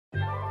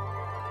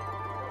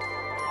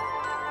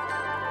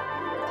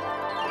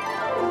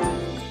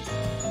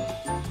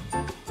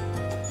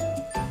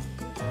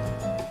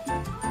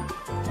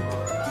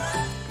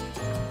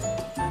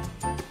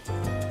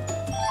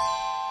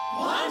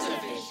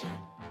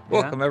Yeah.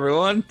 Welcome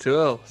everyone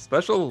to a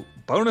special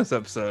bonus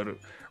episode.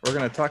 We're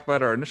going to talk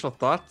about our initial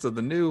thoughts of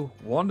the new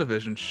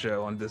WandaVision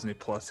show on Disney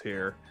Plus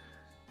here.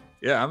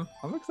 Yeah,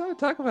 I'm excited to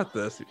talk about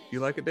this. You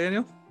like it,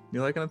 Daniel?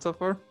 You liking it so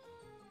far?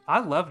 I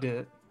loved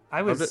it. I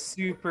Loved was it.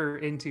 super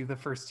into the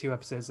first two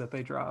episodes that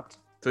they dropped.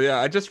 So yeah,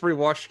 I just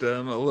rewatched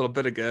them a little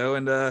bit ago,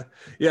 and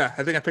yeah,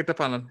 I think I picked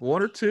up on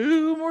one or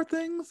two more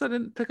things I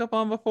didn't pick up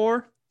on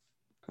before.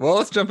 Well,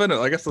 let's jump into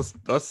it. I guess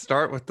let's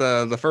start with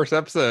the first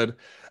episode.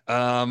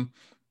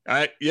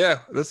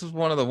 This is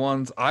one of the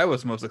ones I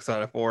was most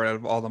excited for out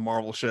of all the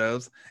Marvel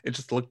shows. It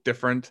just looked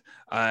different,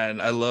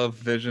 and I love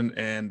Vision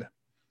and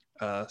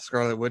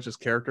Scarlet Witch's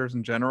characters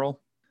in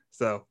general.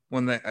 So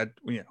when I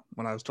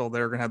was told they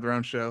were gonna have their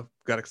own show,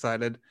 got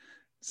excited.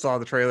 Saw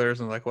the trailers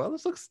and like, well,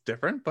 this looks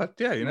different, but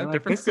yeah, You're like,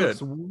 different's this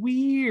good. looks It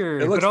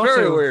weird, but looks very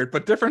also, weird,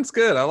 but different's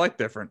good. I like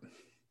different.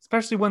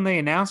 especially when they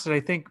announced it,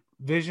 I think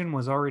Vision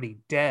was already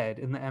dead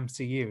in the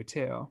MCU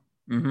too.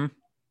 Mm-hmm.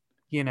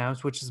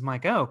 Which is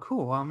like, oh,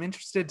 cool. Well, I'm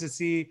interested to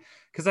see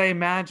because I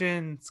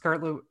imagine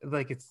Scarlet,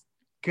 like, it's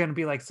gonna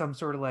be like some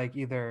sort of like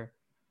either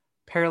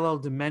parallel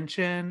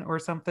dimension or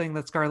something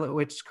that Scarlet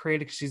Witch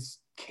created. She's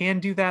can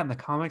do that in the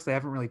comics. They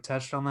haven't really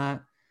touched on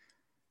that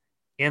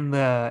in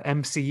the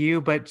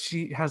MCU, but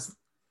she has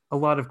a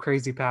lot of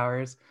crazy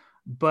powers.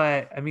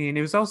 But I mean,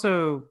 it was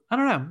also, I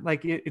don't know,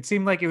 like it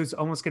seemed like it was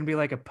almost going to be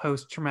like a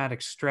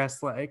post-traumatic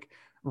stress like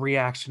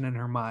reaction in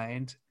her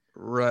mind,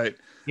 Right.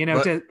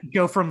 But to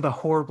go from the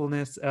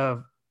horribleness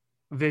of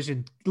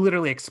Vision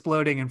literally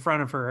exploding in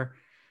front of her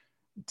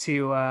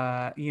to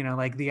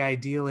like the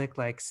idyllic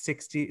like the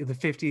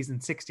 50s and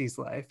 60s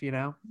life.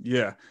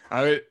 yeah,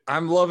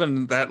 I'm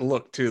loving that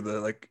look too. The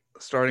like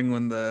starting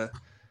when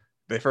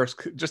they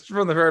first, just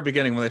from the very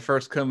beginning, when they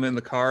first come in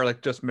the car,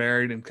 like just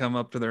married and come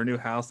up to their new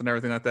house and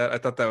everything like that. I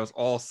thought that was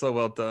all so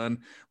well done.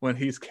 When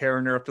he's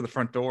carrying her up to the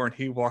front door and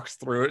he walks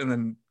through it and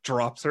then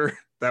drops her,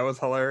 that was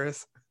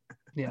hilarious.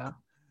 Yeah.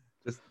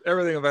 Just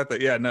everything about that.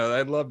 Yeah, no,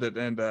 I loved it.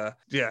 And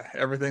yeah,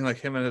 everything like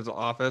him in his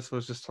office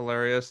was just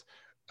hilarious.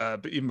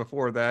 But even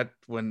before that,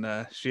 when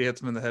she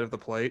hits him in the head of the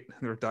plate,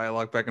 their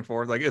dialogue back and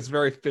forth, like it's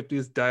very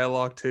 50s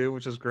dialogue too,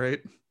 which is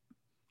great.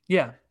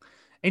 Yeah.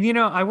 And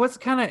I was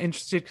kind of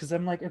interested because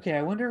I'm like, okay,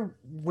 I wonder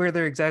where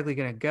they're exactly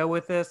going to go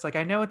with this. Like,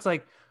 I know it's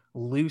like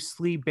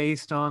loosely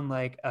based on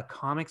like a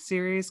comic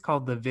series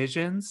called The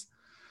Visions,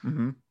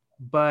 Mm-hmm.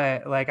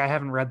 but like I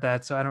haven't read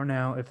that, so I don't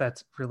know if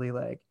that's really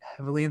like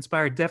heavily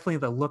inspired. Definitely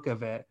the look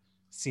of it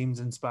seems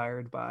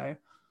inspired by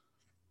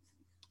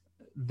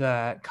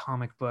the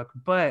comic book,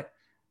 but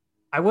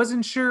I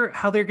wasn't sure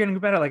how they're going to go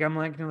about it. Like, I'm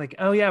like,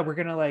 oh yeah, we're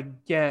going to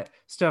like get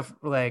stuff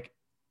like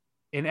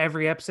in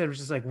every episode, which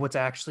is like what's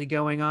actually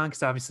going on,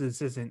 because obviously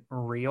this isn't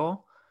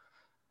real.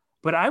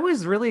 But I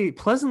was really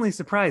pleasantly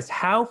surprised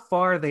how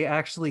far they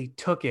actually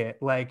took it.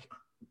 Like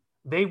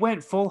they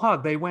went full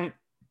hog.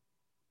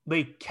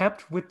 They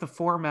kept with the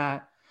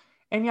format.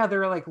 And yeah,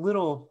 there are like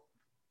little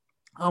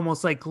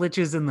almost like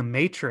glitches in the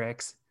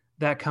matrix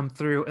that come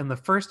through in the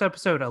first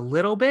episode, a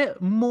little bit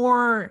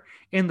more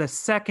in the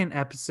second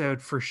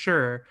episode for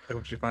sure. Like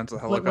when she finds the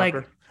But helicopter.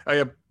 like, Oh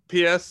yeah,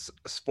 P.S.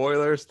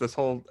 Spoilers. This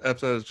whole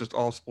episode is just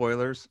all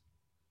spoilers.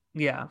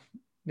 yeah,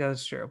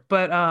 that's true.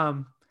 But I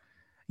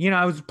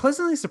was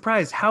pleasantly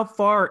surprised how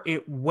far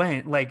it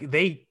went. Like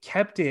they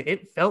kept it.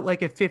 It felt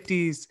like a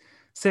 50s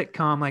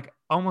sitcom, like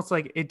almost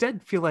like it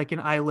did feel like an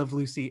I Love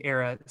Lucy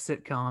era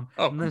sitcom.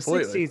 Oh, In the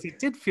completely. 60s, it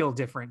did feel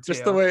different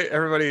Just the too. way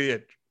everybody,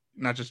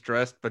 not just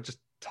dressed, but just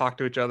talked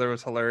to each other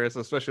was hilarious.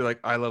 Especially like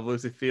I Love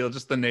Lucy feel,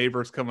 just the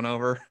neighbors coming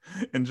over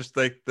and just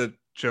like the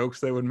jokes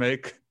they would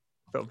make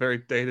felt very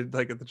dated.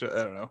 Like at the,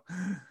 I don't know.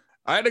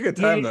 I had a good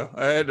time Yeah, though.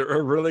 I had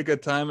a really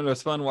good time, and it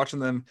was fun watching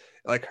them,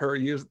 like her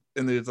use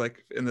in this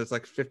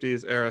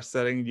 50s era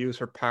setting, use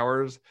her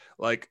powers,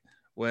 like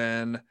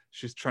when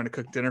she's trying to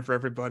cook dinner for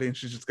everybody and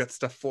she's just got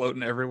stuff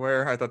floating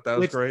everywhere. I thought that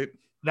was which great.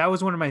 that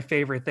was one of my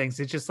favorite things.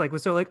 It just like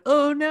was so like,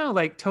 oh no,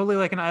 like totally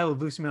like an I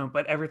Love Lucy moment,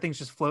 but everything's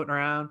just floating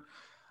around.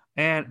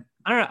 And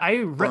I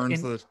don't know.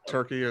 Burns the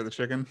turkey or the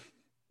chicken.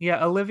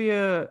 Yeah,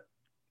 Olivia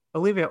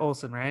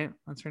Olson, right?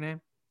 That's her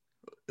name.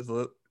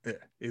 Yeah,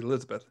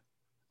 Elizabeth,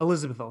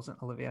 Elizabeth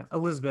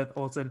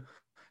Olsen.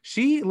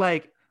 She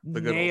like the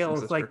good Olsen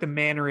nails like sister. the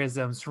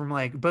mannerisms from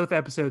like both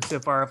episodes so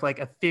far of like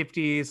a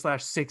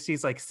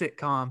 50s/60s like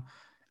sitcom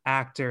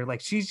actor.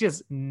 Like she's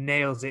just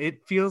nails it.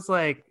 It feels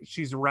like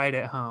she's right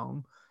at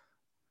home.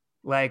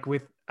 Like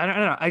with I don't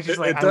know. I just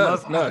like It I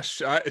love does.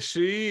 No, how,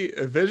 she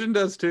Vision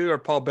does too, or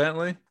Paul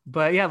Bentley.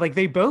 but yeah, like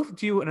they both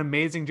do an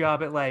amazing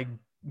job at like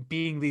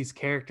being these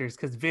characters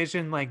because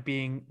Vision like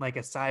being like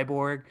a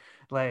cyborg,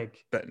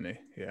 like Bettany,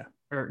 yeah.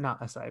 or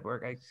not a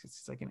cyborg,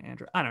 it's like an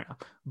android, I don't know,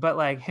 but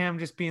like him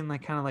just being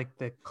like kind of like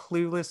the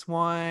clueless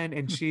one,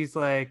 and she's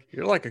like,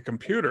 You're like a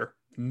computer.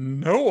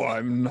 No,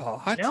 I'm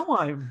not. no,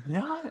 I'm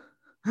not.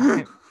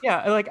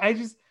 Yeah, like I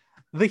just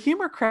the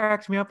humor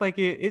cracked me up. Like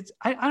it's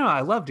I don't know,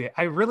 I loved it.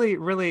 I really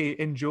really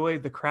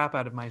enjoyed the crap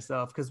out of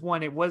myself because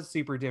one, it was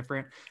super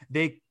different.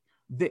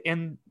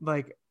 And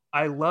like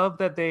I love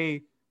that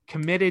they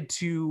committed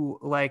to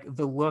like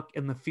the look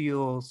and the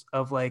feels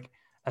of like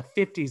a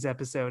 50s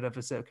episode of a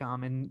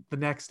sitcom, and the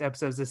next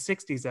episode is a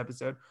 60s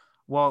episode.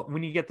 Well,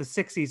 when you get the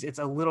 60s, it's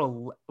a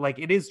little like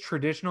it is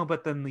traditional,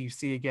 but then you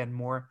see again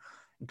more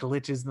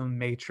glitches in the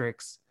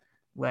matrix,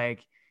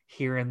 like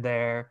here and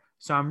there.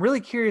 So I'm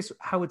really curious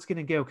how it's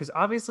gonna go, because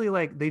obviously,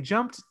 like they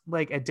jumped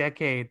like a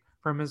decade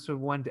from episode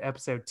 1 to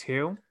episode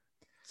 2.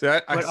 See,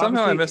 I But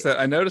somehow I obviously, missed that.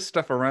 I noticed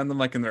stuff around them,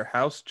 like in their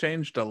house,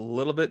 changed a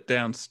little bit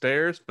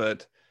downstairs,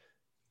 but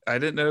I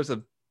didn't notice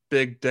a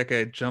big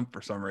decade jump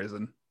for some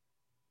reason.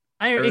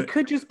 it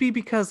could just be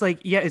because like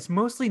yeah, it's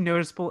mostly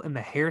noticeable in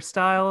the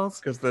hairstyles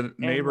Because the and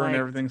neighbor and like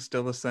everything's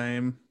still the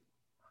same.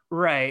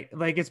 right,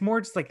 like it's more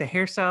just like the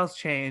hairstyles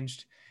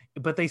changed,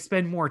 but they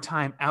spend more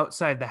time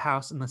outside the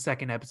house in the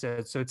second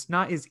episode, so it's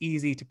not as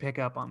easy to pick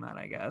up on that,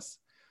 I guess.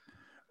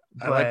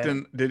 I liked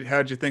But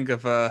how'd you think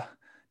of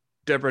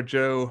Deborah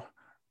Jo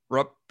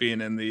Rupp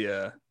being in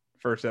the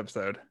first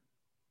episode?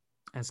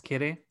 as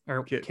Kitty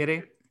or Kit,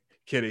 Kitty,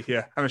 Kitty,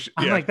 yeah. I mean,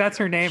 I'm yeah. like that's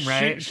her name,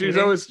 right? She's Kitty?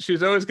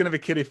 always going to be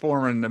Kitty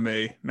Foreman to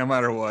me, no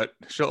matter what.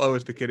 She'll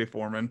always be Kitty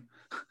Foreman,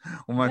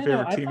 one of my I know.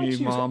 favorite I thought TV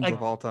she was moms like,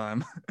 of all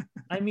time.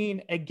 I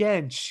mean,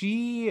 again,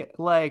 she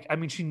like, I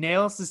mean, she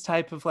nails this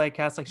type of like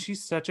cast. Like,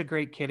 she's such a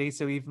great Kitty.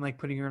 So even like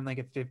putting her in like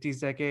a 50s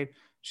decade,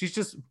 she's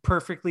just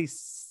perfectly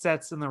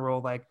sets in the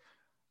role. Like,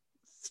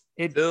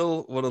 it.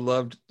 Still would have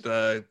loved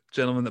the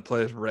gentleman that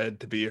plays Red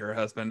to be her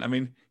husband. I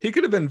mean, he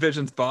could have been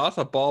Vision's boss,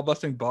 a ball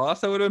busting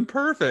boss. That would have been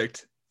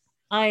perfect.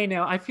 I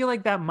know. I feel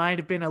like that might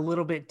have been a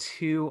little bit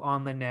too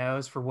on the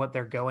nose for what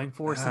they're going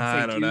for. Since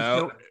I they don't do,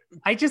 know.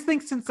 I just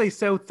think since they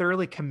so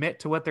thoroughly commit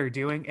to what they're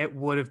doing, it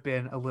would have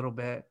been a little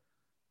bit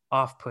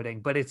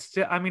off-putting. But it's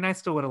still. I mean, I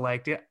still would have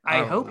liked it.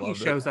 I I hope he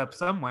loved it. shows up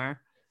somewhere.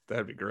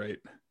 That'd be great.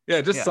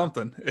 Yeah, just Yeah.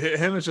 something.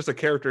 Him as just a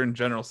character in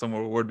general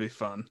somewhere would be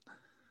fun.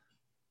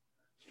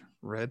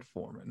 Red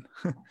Foreman.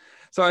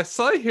 So I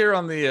saw here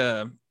on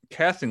the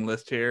casting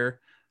list here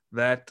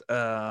that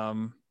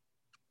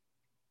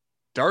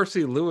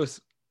Darcy Lewis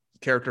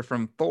character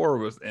from Thor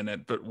was in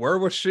it, but where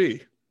was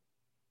she?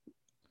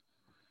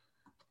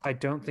 I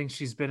don't think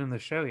she's been in the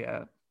show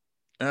yet.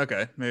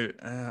 Okay, maybe.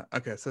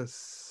 Okay, so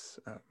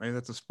maybe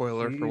that's a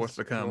spoiler for what's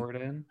to come.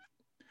 Jordan.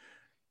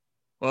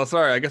 Well,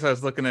 sorry, I guess I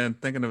was looking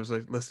and thinking it was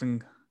like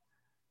listing.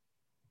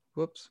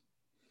 Whoops.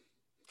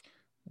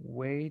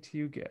 Way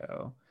to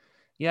go.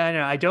 Yeah, I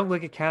know. I don't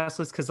look at cast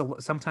lists because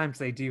sometimes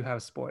they do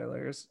have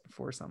spoilers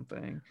for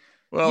something.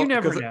 Well, You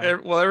never know.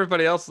 well,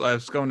 everybody else, I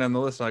was going down the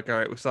list like, all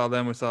right, we saw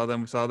them.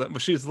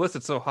 But she's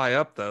listed so high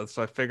up though,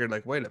 so I figured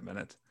like, wait a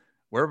minute,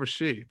 where was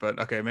she? But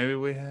okay, maybe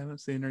we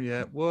haven't seen her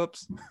yet.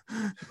 Whoops.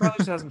 She probably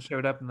just hasn't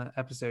showed up in the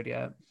episode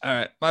yet. All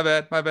right, my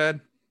bad. All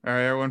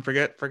right, everyone,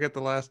 forget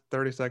the last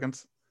 30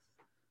 seconds.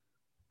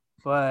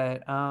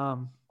 But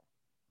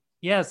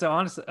yeah. So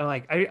honestly,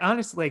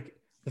 like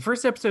the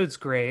first episode's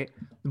great,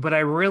 but I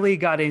really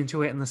got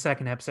into it in the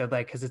second episode,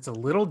 like because it's a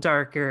little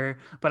darker.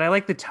 But I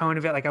like the tone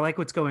of it. Like I like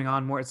what's going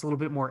on more. It's a little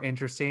bit more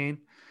interesting.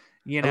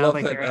 You know, I love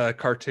like that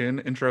cartoon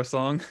intro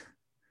song.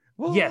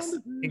 Yes,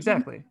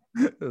 exactly.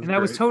 And I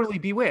was totally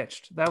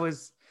bewitched. That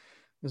was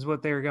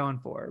what they were going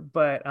for.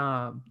 But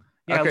yeah,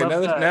 okay, I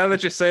love now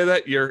that you say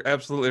that, you're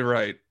absolutely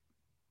right.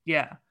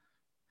 yeah.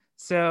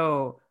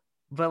 So,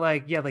 but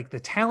like, yeah, like the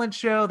talent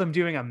show, them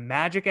doing a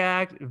magic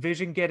act,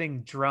 Vision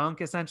getting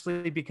drunk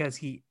essentially because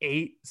he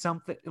ate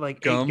something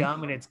like Gum. ate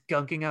gum and it's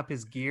gunking up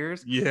his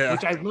gears. Yeah.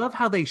 Which I love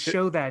how they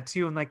show that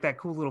too in like that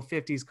cool little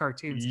 50s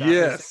cartoon stuff.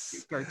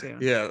 Yes. Cartoon.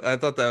 Yeah, I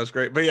thought that was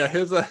great. But yeah,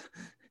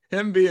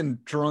 him being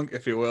drunk,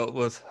 if you will,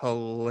 was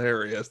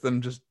hilarious. Them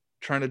just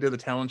trying to do the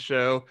talent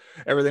show,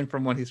 everything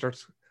from when he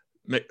starts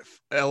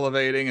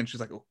elevating and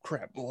she's like, oh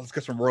crap, well, let's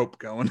get some rope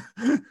going.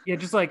 Yeah,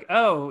 just like,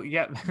 oh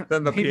yeah.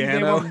 Then the Maybe piano.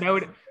 they won't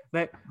note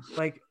that,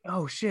 like,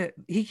 oh shit,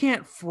 he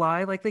can't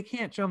fly. Like they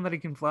can't show him that he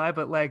can fly,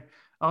 but like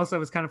also it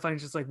was kind of funny,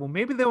 just like, well,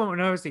 maybe they won't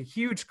notice a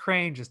huge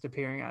crane just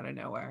appearing out of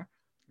nowhere.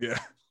 Yeah,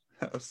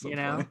 that was so you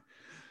funny. know.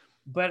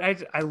 But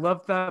I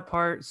loved that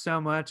part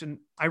so much, and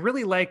I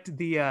really liked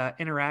the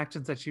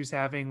interactions that she was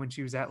having when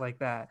she was at like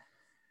that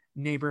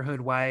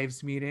neighborhood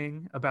wives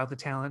meeting about the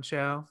talent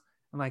show,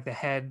 and like the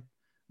head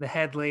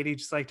lady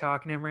just like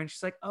talking to her, and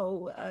she's like,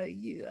 oh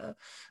yeah,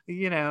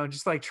 you know,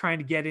 just like trying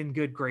to get in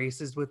good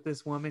graces with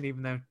this woman,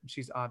 even though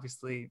she's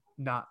obviously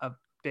not a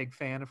big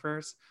fan of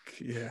hers.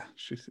 Yeah,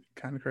 she's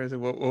kind of crazy.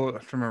 What I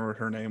remember what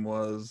her name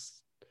was.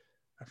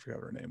 I forgot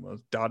what her name was.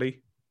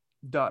 Dottie,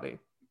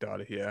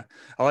 yeah.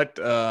 I liked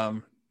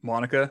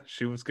Monica.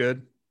 She was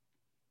good.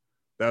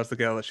 That was the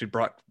gal that she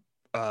brought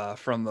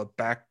from the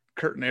back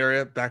curtain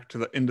area back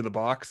to into the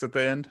box at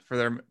the end for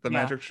the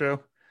magic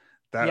show.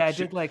 I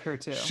did like her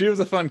too. She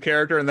was a fun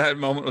character, and that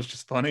moment was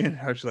just funny. And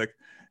how she's like,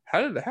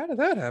 how did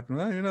that happen?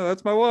 Well, you know,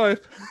 that's my wife.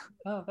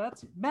 Oh,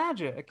 that's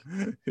magic.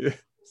 Yeah,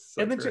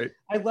 so and then great.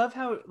 I love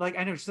how, like,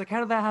 I know she's like,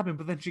 how did that happen?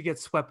 But then she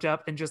gets swept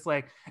up and just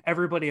like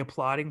everybody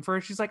applauding for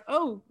her. She's like,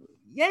 oh,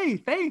 yay,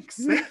 thank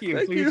you. Thank so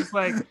you. you're just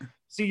like,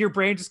 so your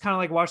brain just kind of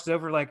like washes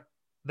over, like,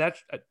 that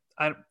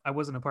I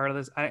wasn't a part of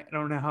this. I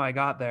don't know how I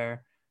got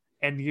there.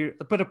 And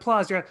but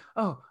applause, you're like,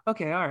 oh,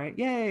 okay, all right,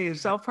 yay,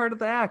 it's all part of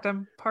the act.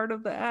 I'm part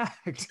of the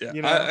act. Yeah,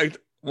 you know?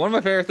 one of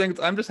my favorite things,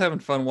 I'm just having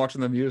fun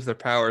watching them use their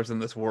powers in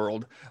this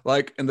world.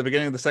 Like in the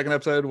beginning of the second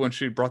episode, when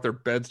she brought their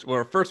beds,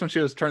 well, first when she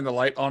was turning the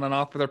light on and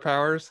off with her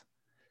powers,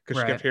 because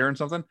she kept Right. hearing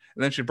something,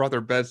 and then she brought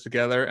their beds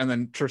together and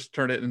then just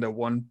turned it into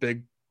one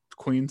big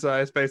queen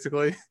size,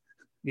 basically.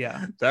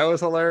 Yeah. That was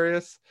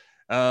hilarious.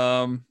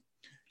 Um,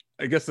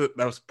 I guess that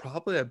was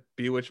probably a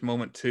Bewitched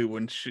moment too.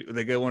 When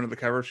they go under the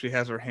cover, she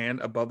has her hand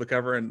above the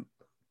cover and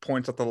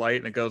points at the light,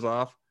 and it goes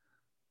off.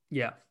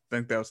 Yeah. I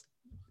think that was,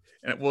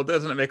 and well,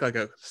 doesn't it make like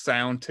a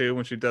sound too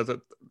when she does it,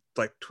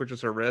 like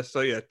twitches her wrist?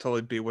 So yeah,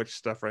 totally Bewitched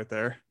stuff right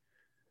there.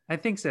 I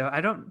think so.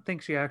 I don't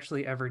think she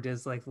actually ever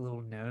does like the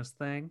little nose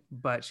thing,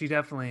 but she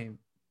definitely,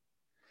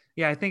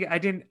 yeah, I think I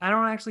didn't, I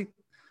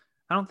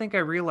don't think I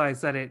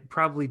realized that it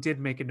probably did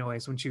make a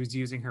noise when she was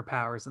using her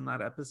powers in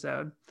that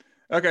episode.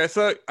 Okay,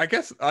 so I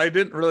guess I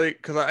didn't really,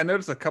 because I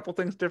noticed a couple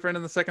things different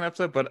in the second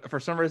episode, but for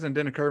some reason it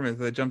didn't occur to me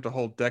that they jumped a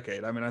whole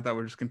decade. I mean, I thought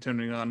we are just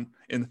continuing on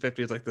in the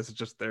 50s, like this is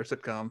just their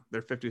sitcom,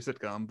 their 50s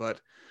sitcom. But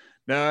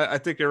no, I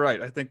think you're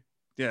right. I think,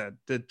 yeah, it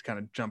did kind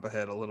of jump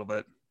ahead a little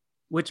bit.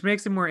 Which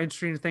makes it more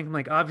interesting to think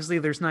like obviously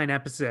there's 9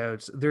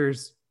 episodes.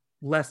 There's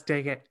less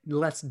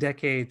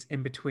decades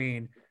in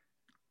between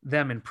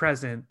them and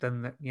present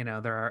than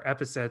there are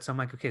episodes. So I'm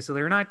like, okay, so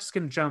they're not just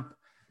gonna jump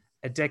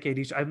a decade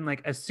each. I'm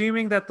like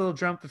assuming that they'll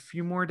jump a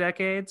few more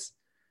decades,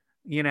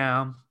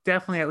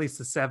 definitely at least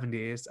the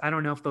 70s. I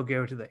don't know if they'll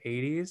go to the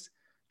 80s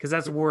because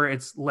that's where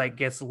it's like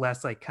gets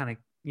less like kind of,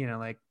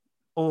 like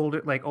old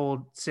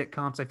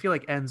sitcoms. I feel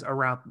like ends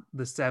around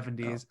the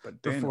 70s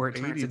but before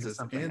Daniel, it turns 80s into is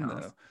something in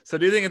else. though. So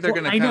do you think they're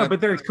Well, going to I kind know, of, but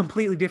they're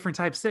completely different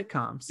type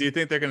sitcoms. do you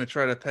think they're going to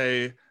try to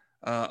pay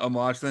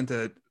homage then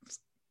to,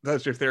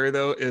 that's your theory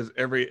though, is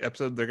every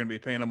episode they're going to be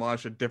paying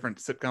homage to a different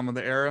sitcom of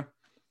the era?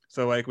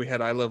 So like we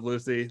had I Love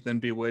Lucy, then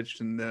Bewitched,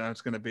 and then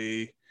it's going to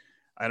be,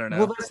 I don't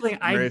Well, know, that's like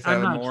Mary's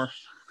I'm Having not More.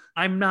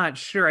 I'm not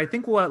sure. I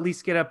think we'll at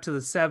least get up to the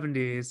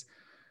 70s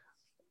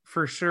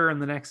for sure in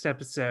the next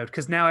episode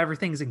because now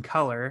everything's in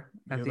color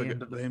at the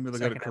end of the Maybe they'll go to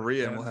second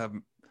Korea and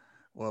episode.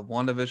 we'll have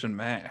WandaVision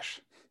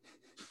MASH.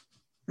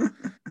 Oh,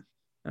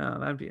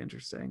 that'd be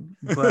interesting.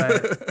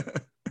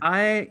 But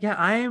I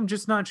am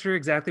just not sure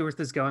exactly where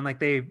this is going. Like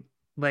they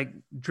like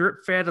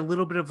drip fed a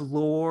little bit of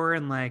lore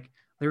and like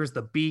there was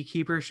the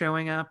beekeeper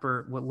showing up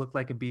or what looked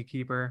like a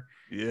beekeeper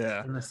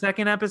Yeah. in the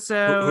second Who do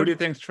episode. you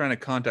think's trying to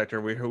contact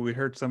her? We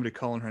heard somebody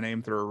calling her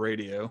name through a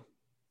radio.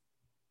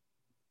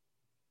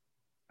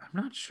 I'm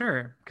not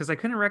sure because I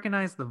couldn't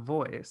recognize the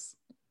voice.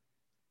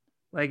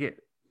 Like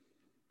it,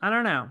 I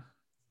don't know.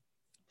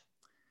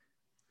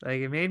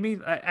 Like it made me.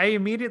 I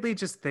immediately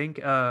just think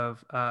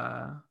of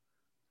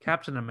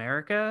Captain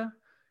America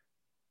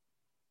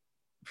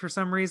for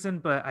some reason,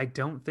 but I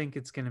don't think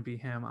it's gonna be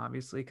him,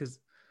 obviously. Because,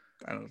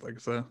 I don't think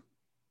so.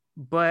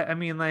 but I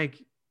mean,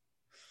 like,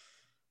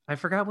 I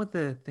forgot what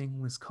the thing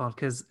was called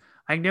because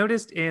I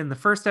noticed in the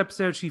first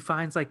episode she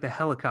finds like the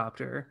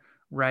helicopter,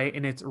 right,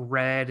 and it's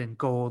red and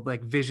gold,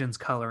 like Vision's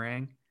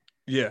coloring.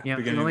 Yeah, The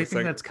beginning of only the thing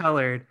second. that's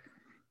colored,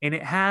 and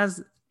it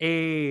has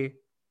a,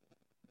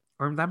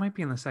 or that might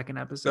be in the second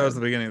That was episode.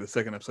 the beginning of the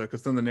second episode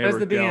because then the That was neighbor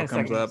the beginning gal of the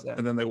comes second up episode.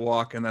 and then they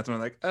walk and that's when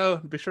they're like, oh,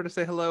 be sure to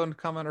say hello and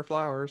comment her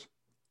flowers.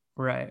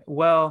 Right.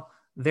 Well,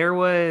 there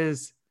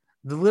was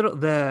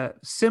the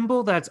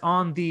symbol that's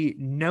on the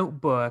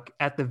notebook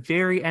at the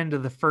very end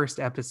of the first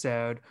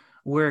episode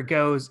where it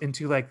goes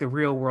into like the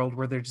real world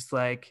where they're just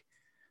like,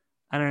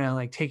 I don't know,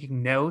 like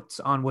taking notes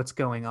on what's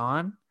going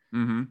on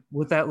Mm-hmm.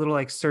 with that little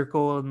like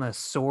circle and the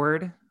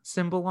sword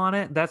symbol on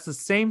it. That's the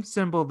same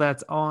symbol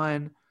that's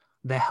on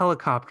the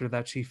helicopter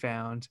that she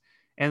found.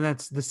 And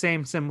that's the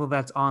same symbol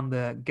that's on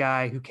the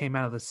guy who came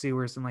out of the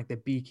sewers in like the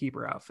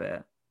beekeeper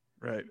outfit,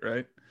 Right,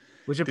 right.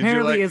 which Did you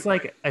apparently like, is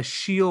like a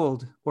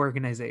shield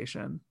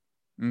organization.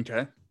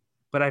 okay.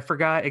 But I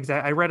forgot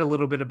exactly. I read a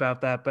little bit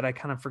about that, but I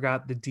kind of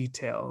forgot the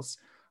details.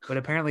 But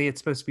apparently, it's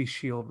supposed to be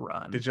shield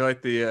run. Did you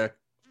like the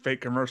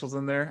fake commercials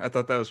in there? I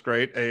thought that was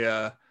great.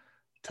 A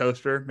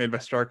toaster made by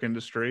Stark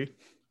Industry.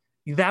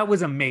 That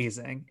was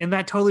amazing, and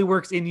that totally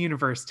works in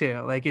universe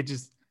too. Like it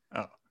just,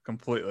 Oh,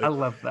 completely. I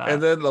love And that.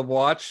 then the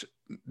watch,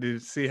 did you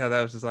see how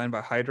that was designed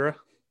by Hydra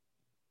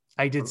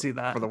I did see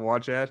that. for the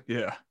watch ad?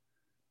 Yeah.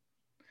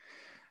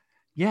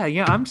 Yeah,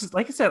 yeah. I'm just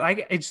like I said.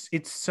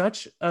 It's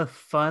such a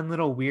fun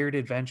little weird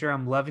adventure.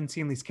 I'm loving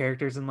seeing these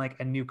characters in like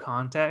a new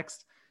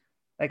context.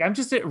 Like I'm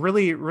just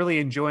really really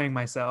enjoying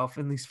myself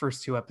in these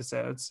first 2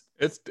 episodes.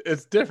 It's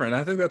different.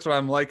 I think that's what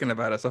I'm liking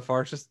about it so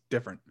far. It's just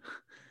different.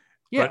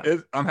 Yeah,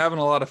 But I'm having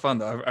a lot of fun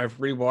though. I've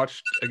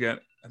rewatched again.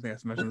 I think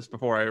I mentioned this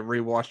before. I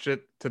rewatched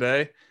it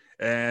today,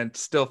 and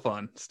still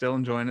fun. Still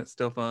enjoying it.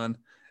 Still fun.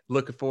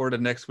 Looking forward to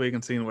next week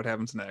and seeing what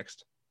happens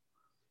next.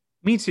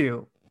 me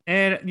too.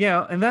 And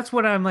yeah, and that's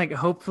what I'm like.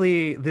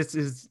 Hopefully, this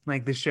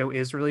show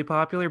is really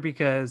popular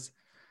because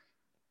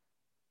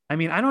I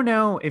mean, I don't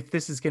know if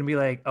this is going to be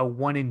like a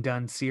one and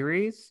done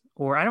series,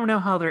 or I don't know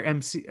how their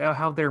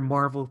how their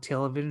Marvel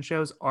television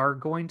shows are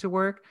going to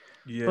work.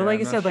 But Yeah, like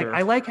I I'm not said, like sure.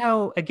 I like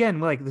how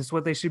again, like this is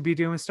what they should be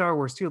doing with Star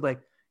Wars too.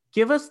 Like,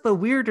 give us the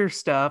weirder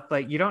stuff.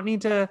 Like, you don't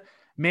need to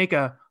make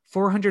a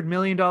 $400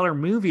 million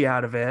movie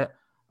out of it,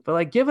 But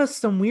like, give us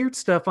some weird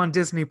stuff on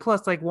Disney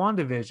Plus, like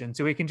WandaVision,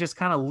 so we can just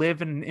kind of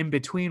live in an in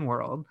between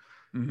world.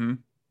 Mm-hmm.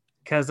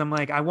 Because I'm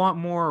like, I want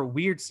more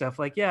weird stuff.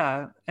 Like,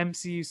 yeah,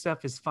 MCU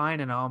stuff is fine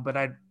and all, but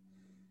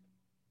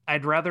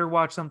I'd rather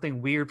watch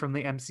something weird from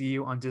the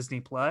MCU on Disney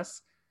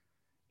Plus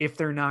if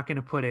they're not going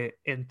to put it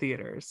in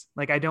theaters.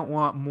 Like, I don't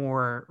want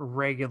more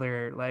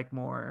regular, like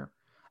more.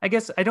 I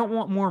guess I don't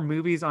want more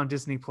movies on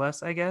Disney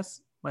Plus. I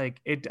guess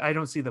like it. I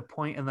don't see the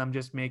point in them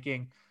just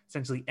making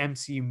essentially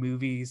MCU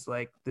movies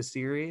like the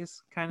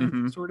series kind of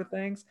Mm-hmm. sort of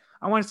things.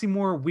 I want to see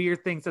more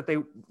weird things that they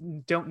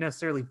don't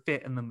necessarily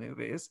fit in the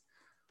movies.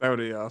 That would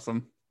be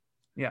awesome.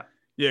 Yeah.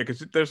 Yeah,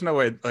 because there's no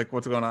way like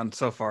what's going on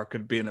so far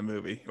could be in a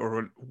movie or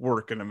would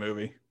work in a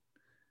movie.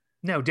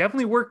 No,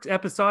 definitely worked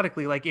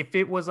episodically. Like if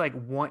it was like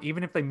one,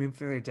 even if they moved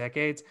through their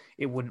decades,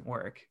 it wouldn't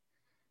work.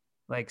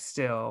 Like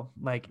still,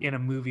 like in a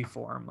movie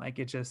form, like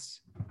it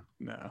just,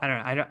 No. I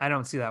don't know. I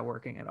don't see that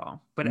working at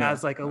all. But No.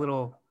 as like a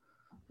little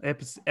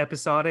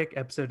episodic,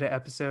 episode to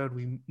episode,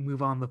 we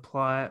move on the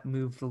plot,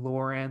 move the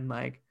lore in.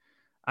 Like,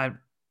 I,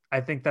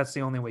 I think that's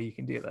the only way you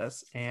can do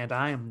this, and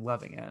I am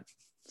loving it.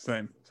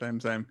 Same.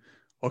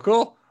 Well,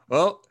 cool.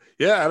 Well,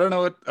 yeah, I don't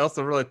know what else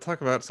to really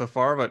talk about so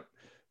far, but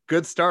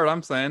good start,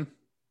 I'm saying.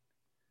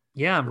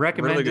 Yeah,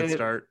 recommend Really good it.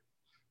 start.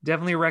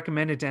 Definitely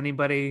recommend it to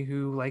anybody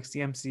who likes the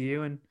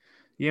MCU, and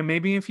yeah,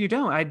 maybe if you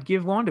don't, I'd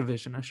give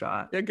WandaVision a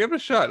shot. Yeah, give it a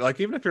shot. Like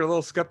even if you're a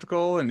little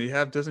skeptical and you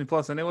have Disney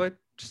Plus anyway,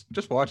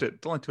 just watch it.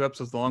 It's only 2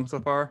 episodes long so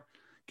far.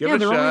 Give Yeah, it a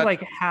they're only shot.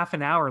 like half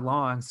an hour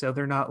long, so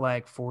they're not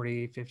like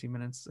 40, 50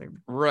 minutes. They're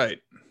Right.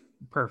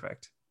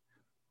 perfect.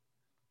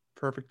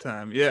 Perfect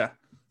time. Yeah.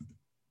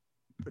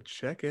 But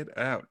check it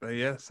out.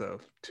 Yeah, so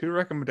 2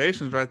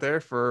 recommendations right there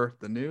for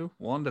the new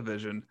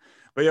WandaVision.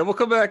 But yeah, we'll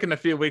come back in a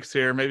few weeks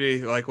here,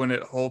 maybe like when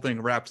it whole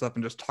thing wraps up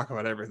and just talk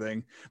about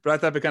everything. But I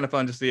thought it'd be kind of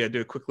fun just to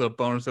do a quick little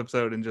bonus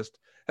episode and just,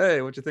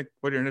 hey, what you think?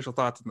 What are your initial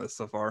thoughts on this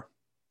so far?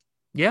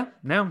 Yeah,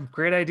 no,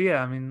 great idea.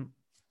 I mean,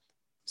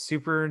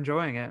 super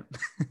enjoying it.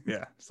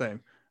 Yeah, same.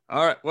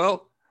 All right,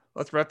 well,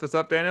 let's wrap this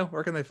up, Daniel.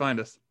 Where can they find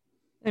us?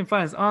 And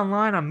find us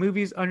online on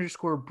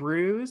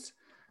movies_brews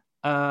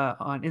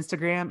on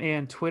Instagram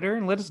and Twitter,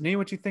 and let us know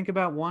what you think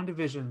about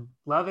WandaVision.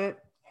 Love it,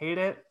 hate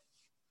it,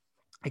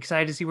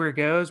 excited to see where it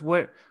goes.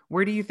 Where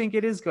do you think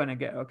it is going to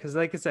go? Because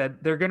like I said,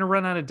 they're going to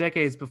run out of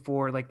decades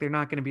before, like they're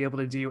not going to be able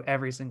to do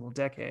every single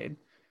decade,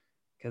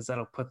 because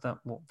that'll put them,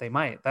 well, they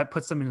might, that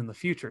puts them in the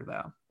future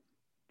though.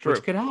 True.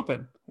 Which could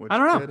happen. Which I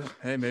don't know.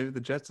 Hey, maybe the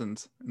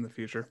Jetsons in the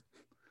future.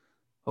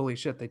 Holy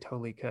shit, they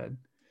totally could.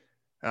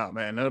 Oh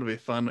man, that would be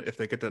fun if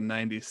they get the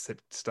 90s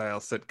style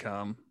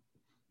sitcom,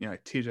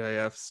 like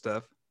TJF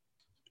stuff.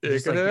 They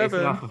just,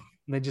 like,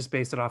 they just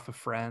based it off of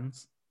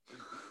Friends.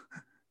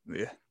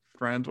 Yeah,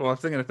 Friends. Well, I was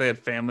thinking if they had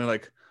family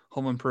like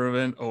Home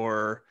Improvement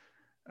or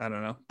I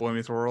don't know, Boy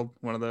Meets World,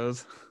 one of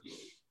those.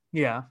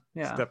 Yeah.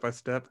 Step by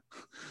step.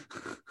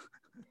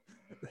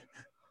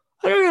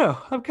 I don't know.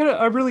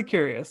 I'm really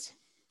curious.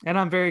 And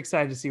I'm very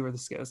excited to see where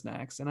this goes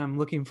next. And I'm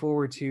looking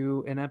forward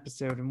to an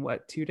episode in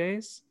 2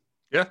 days?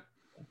 Yeah.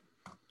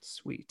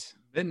 Sweet.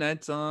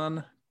 Midnight's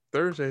on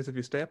Thursdays if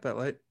you stay up that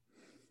late.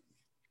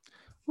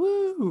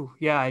 Woo!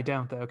 Yeah, I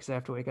don't though, because I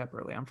have to wake up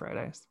early on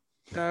Fridays.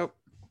 Oh.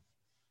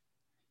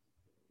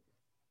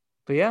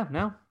 But yeah,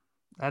 no,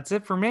 that's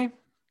it for me.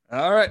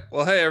 All right.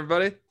 Well, hey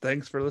everybody,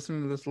 thanks for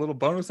listening to this little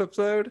bonus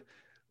episode.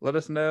 Let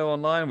us know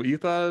online what you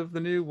thought of the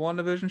new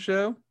WandaVision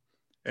show.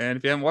 And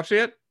if you haven't watched it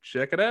yet,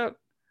 check it out.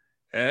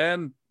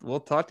 And we'll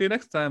talk to you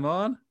next time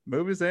on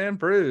Movies and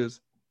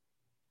Brews.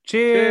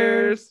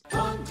 Cheers.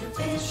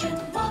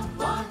 WandaVision,